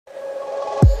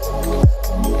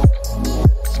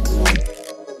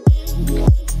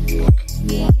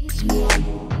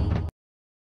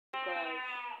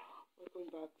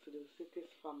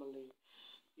family.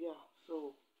 Yeah,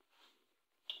 so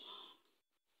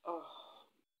uh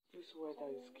this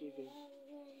weather is giving.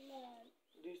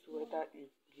 This weather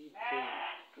is giving.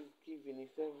 It's giving.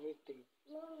 It's everything.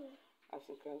 As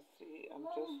you can see, I'm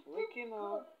just waking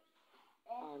up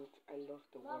and I love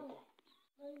the weather.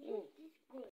 Mm.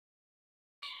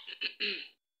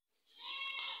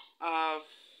 Uh,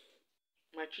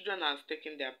 my children are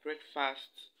taking their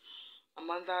breakfast.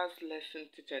 Amanda's lesson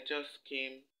teacher just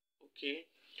came. Okay,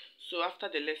 so after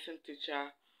the lesson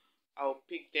teacher, I'll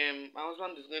pick them. My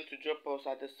husband is going to drop us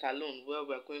at the salon where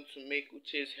we're going to make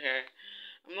Uche's hair.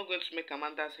 I'm not going to make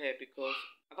Amanda's hair because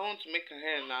I don't want to make her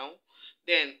hair now.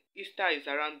 Then Easter is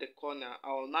around the corner.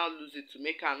 I'll now lose it to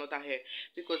make her another hair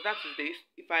because that is the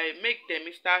if I make them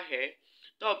Easter hair,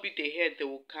 that will be the hair they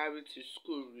will carry to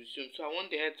school resume. So I want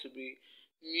the hair to be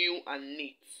new and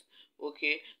neat.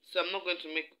 Okay, so I'm not going to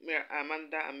make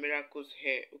Amanda and Miracle's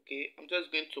hair. Okay, I'm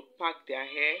just going to pack their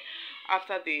hair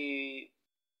after the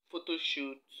photo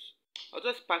shoot. I'll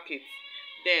just pack it.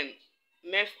 Then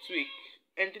next week,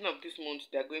 ending of this month,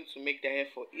 they're going to make their hair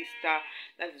for Easter.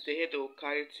 That is the hair they will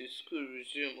carry to school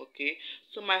resume. Okay,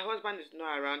 so my husband is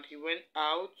not around. He went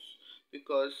out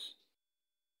because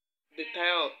the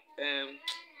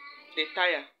the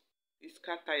tire, his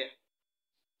car tire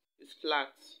is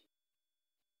flat.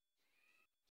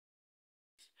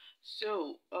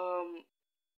 So oh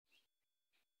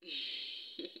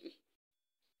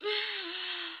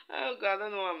god, I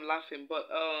don't know why I'm laughing, but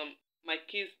my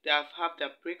kids, they have their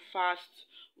breakfast.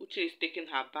 Uche is taking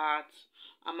her bath.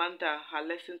 Amanda, her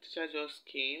lesson teacher just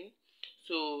came,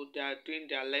 so they are doing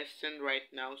their lesson right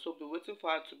now. So we're waiting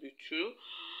for her to be through.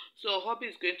 So hubby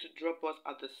is going to drop us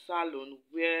at the salon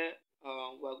where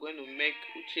we're going to make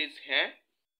Uche's hair.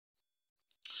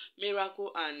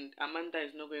 Miracle and Amanda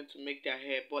is not going to make their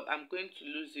hair, but I'm going to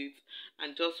lose it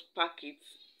and just pack it,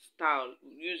 style,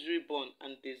 use ribbon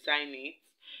and design it.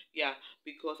 Yeah,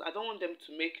 because I don't want them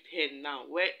to make hair now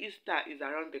where Easter is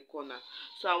around the corner.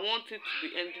 So I want it to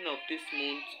be ending of this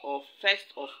month or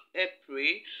 1st of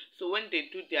April. So when they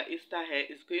do their Easter hair,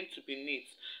 it's going to be neat.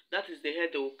 That is the hair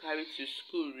they will carry to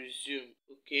school resume.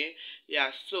 Okay,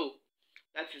 yeah, so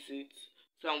that is it.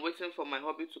 So I'm waiting for my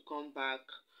hubby to come back.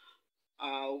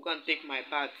 We're gonna take my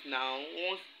bath now.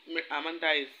 Once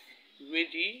Amanda is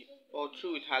ready or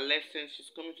through with her lessons, she's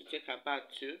coming to take her bath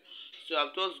too. So I'll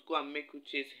just go and make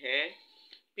Uche's hair,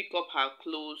 pick up her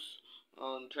clothes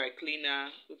on dry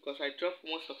cleaner because I dropped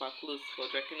most of her clothes for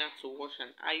dry cleaner to wash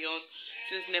and iron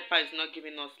since NEPA is not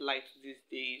giving us light these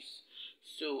days.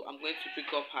 So I'm going to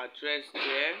pick up her dress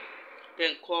there,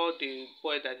 then call the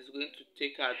boy that is going to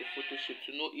take her the photo shoot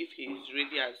to know if he is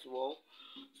ready as well.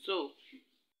 So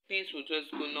things will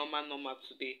just go normal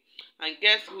today. And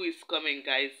guess who is coming,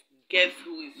 guys? Guess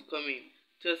who is coming?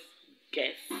 Just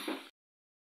guess.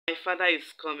 My father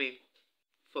is coming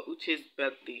for Uche's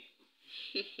birthday.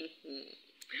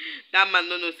 That man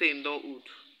no say him don old.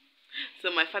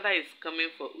 So my father is coming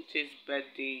for Uche's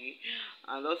birthday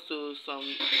and also some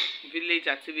village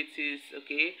activities,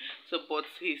 okay? So but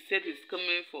he said he's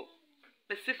coming for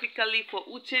specifically for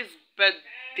Uche's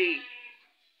birthday.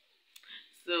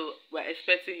 So we're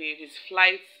expecting him. His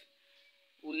flight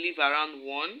will leave around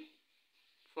 1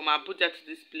 from Abuja to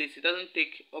this place. It doesn't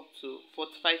take up to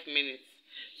 45 minutes.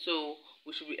 So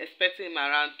we should be expecting him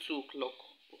around 2 o'clock.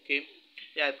 Okay?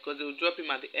 Yeah, because they will drop him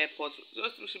at the airport.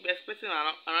 Just we should be expecting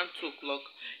around 2 o'clock.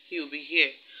 He will be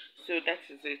here. So that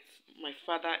is it. My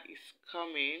father is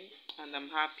coming and I'm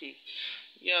happy.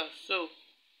 Yeah, so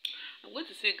I'm going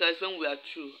to see you guys when we are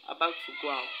through, about to go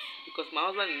out. Because my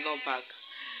husband is not back.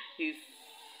 His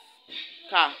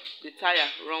car, the tire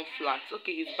run flat.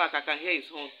 Okay, he's back. I can hear his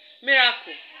horn.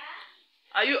 Miracle,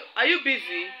 are you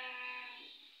busy?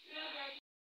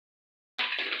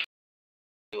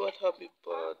 See what hubby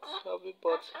bought? Hubby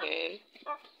bought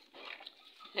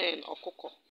hen or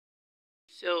cocoa.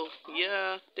 So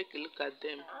yeah, take a look at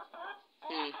them.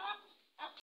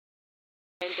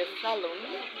 In the salon,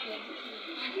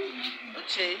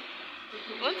 Uche,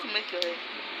 you want to make your hair?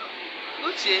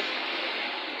 Uche,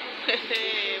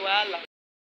 voila.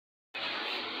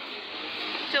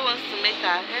 Uche wants to make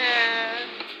her hair.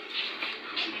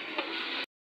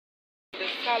 The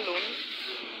salon,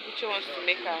 Uche wants to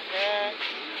make her hair.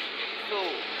 So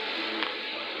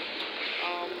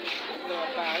this is our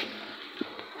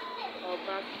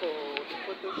bag for the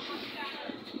photo shoot.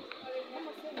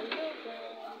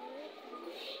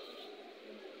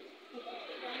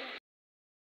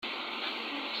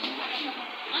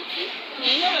 Okay.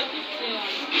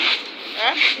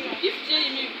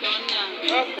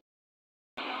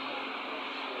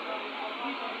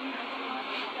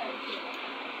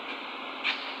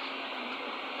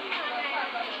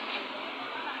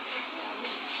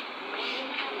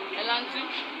 auntie.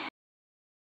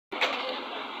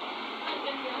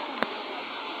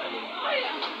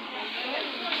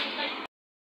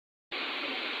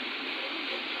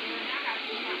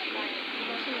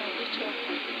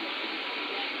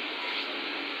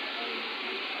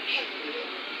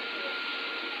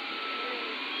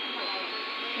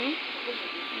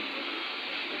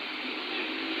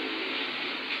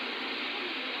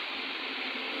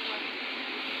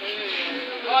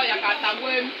 Oh, ya kata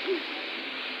gue.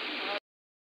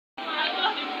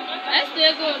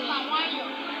 Este go.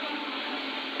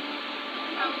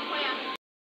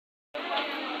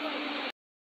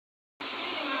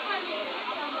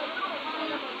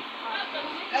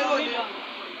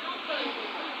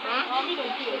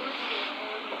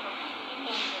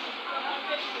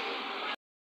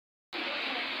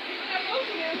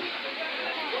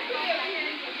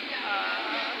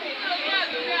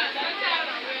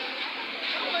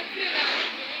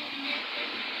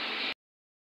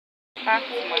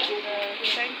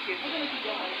 Thank you.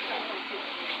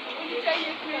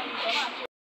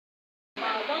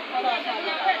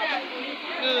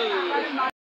 Good.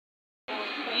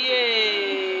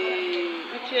 Yay!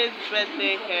 Uche's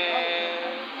birthday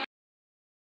hair.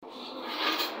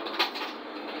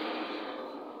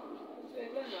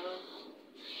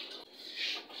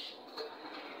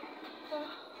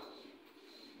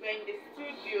 We're in the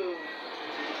studio.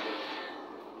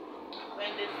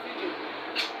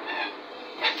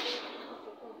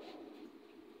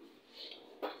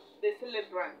 The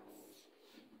celebrants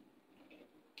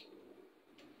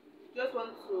just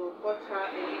want to cut her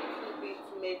a little bit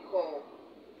makeup.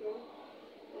 Okay?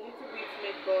 A little bit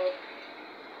makeup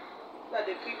so that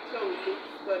the picture will look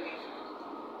stunning.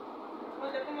 Oh,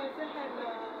 they come and say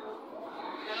hello.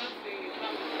 They're not seeing you.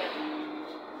 Come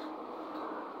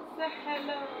say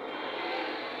hello.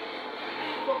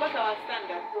 We forgot our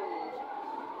stand at home.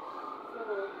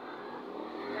 So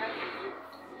that is it.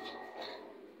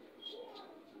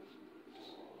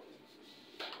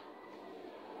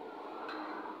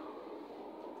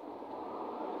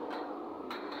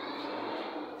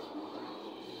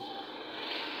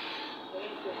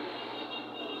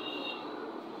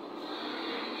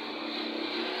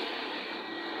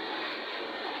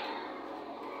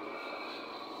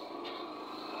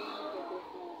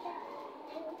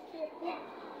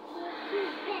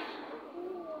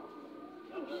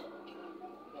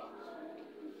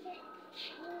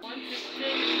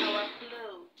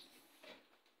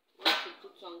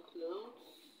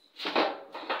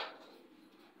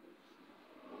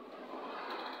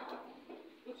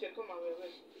 Come on, we're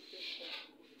ready.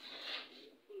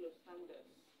 Full of sandals.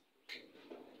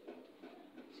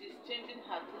 She's changing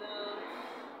her clothes.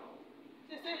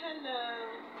 She say hello.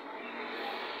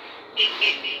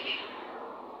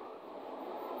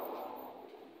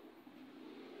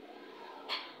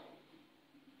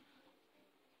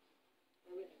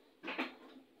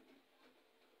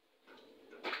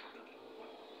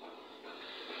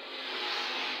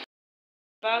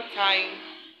 About time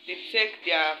they take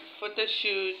their photo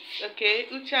shoots. Okay,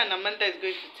 Uche and Amanda is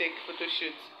going to take photo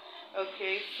shoots.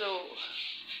 Okay, so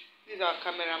this is our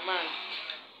cameraman.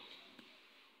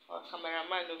 Over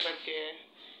there.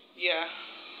 Yeah.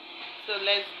 So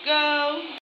let's go.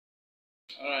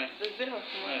 Alright. Let's do it.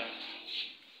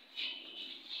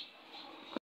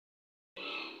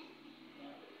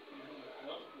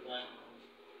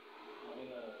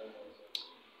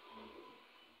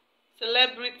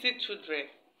 Celebrity children.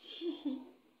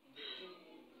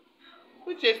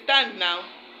 Uche, stand now.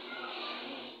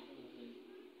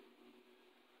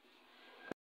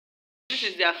 This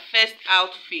is their first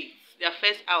outfit.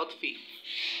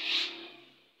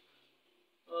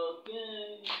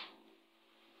 Okay.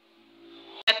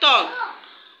 Turn.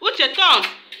 Uche, turn.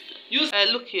 You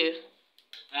look here.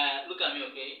 Look at me,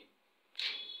 okay?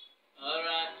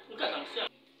 Alright. Look at myself.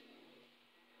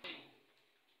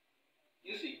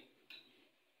 You see?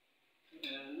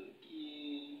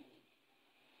 Looky.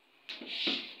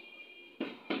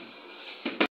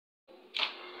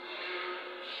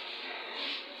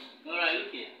 Alright,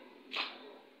 look here.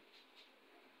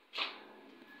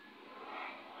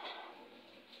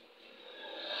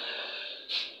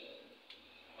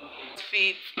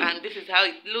 Fit, and this is how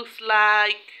it looks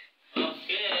like.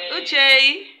 Okay.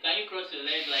 Uche. Can you cross your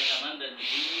legs like Amanda did?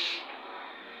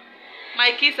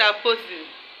 My kids are posing.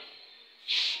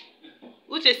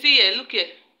 Uche, see here, look here.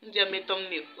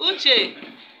 Uche.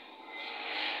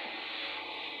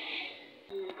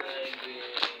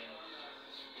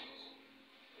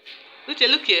 Uche,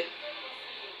 look here.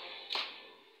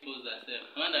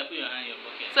 Amanda, put your hand in your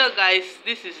pocket. So guys,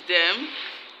 this is them.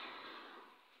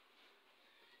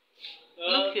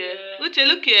 Look here. Uche,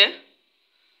 look here.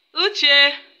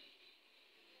 Uche.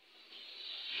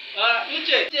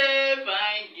 Uche. Uche,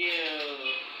 find you.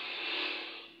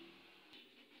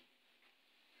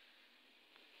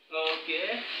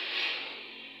 Okay.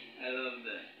 I love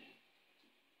that.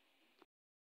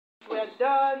 We're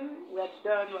done. We're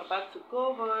done. We're about to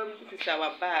go home. This is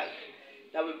our bag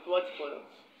that we brought for us.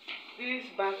 This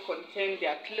bag contains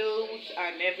their clothes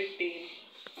and everything.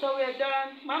 So we're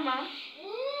done. Mama,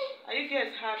 are you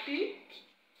guys happy?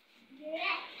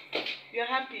 Yes. You're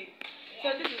happy? So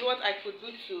this is what I could do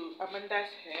to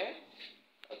Amanda's hair.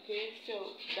 Okay,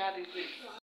 so that is it.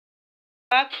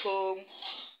 Back home.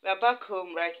 We're back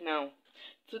home right now.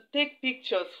 To take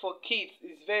pictures for kids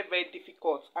is very, very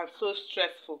difficult and so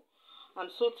stressful. I'm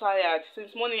so tired.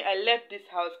 Since morning I left this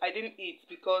house, I didn't eat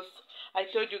because I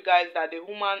told you guys that the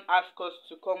woman asked us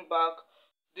to come back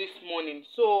this morning.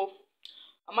 So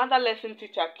Amanda lesson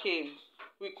teacher came.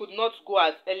 We could not go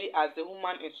as early as the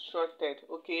woman instructed.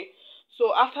 Okay.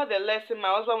 So after the lesson,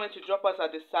 my husband went to drop us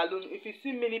at the salon. If you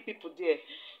see many people there,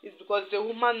 it's because the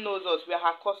woman knows us. We are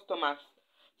her customers.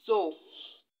 So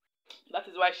that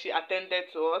is why she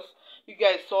attended to us. You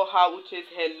guys saw how Uche's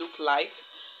hair looked like.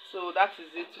 So that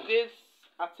is it. Today's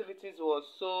activities was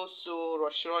so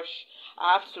rush.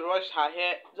 I have to rush her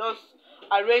hair. Just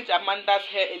arrange Amanda's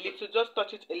hair a little. Just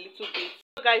touch it a little bit.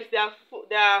 So guys,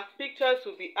 their pictures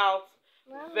will be out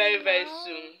very, very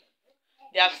soon.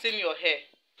 They have seen your hair.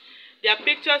 Their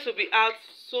pictures will be out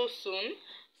so soon.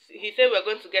 He said we're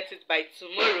going to get it by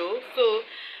tomorrow. So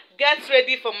get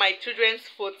ready for my children's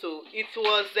photo. It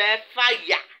was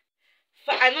fire.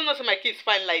 I don't know some of my kids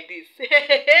find like this.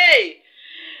 Hey,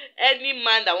 any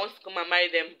man that wants to come and marry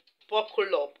them,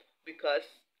 buckle up because,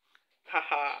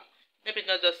 haha. Let me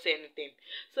not just say anything.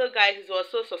 So guys, it was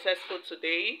so successful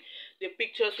today. The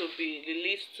pictures will be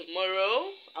released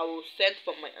tomorrow. I will send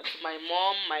to my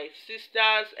mom, my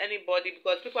sisters, anybody,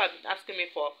 because people have been asking me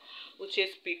for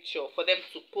Uche's picture for them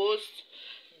to post.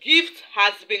 Gift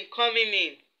has been coming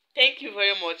in. Thank you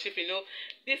very much. If you know,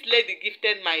 this lady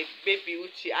gifted my baby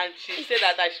Uche, and she said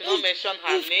that I should not mention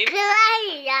her name.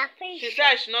 She said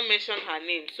I should not mention her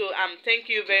name. So thank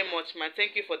you very much, man.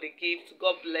 Thank you for the gift.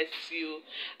 God bless you,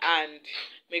 and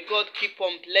may God keep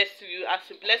on blessing you. As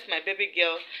you bless my baby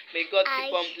girl, may God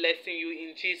keep on blessing you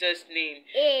in Jesus' name.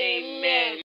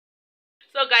 Amen.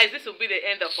 So guys, this will be the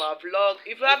end of our vlog.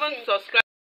 If you haven't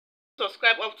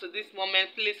subscribed up to this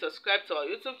moment, please subscribe to our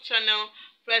YouTube channel.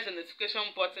 Press the notification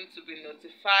button to be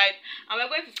notified, and we're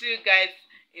going to see you guys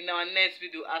in our next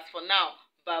video. As for now,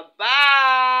 bye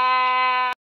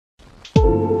bye.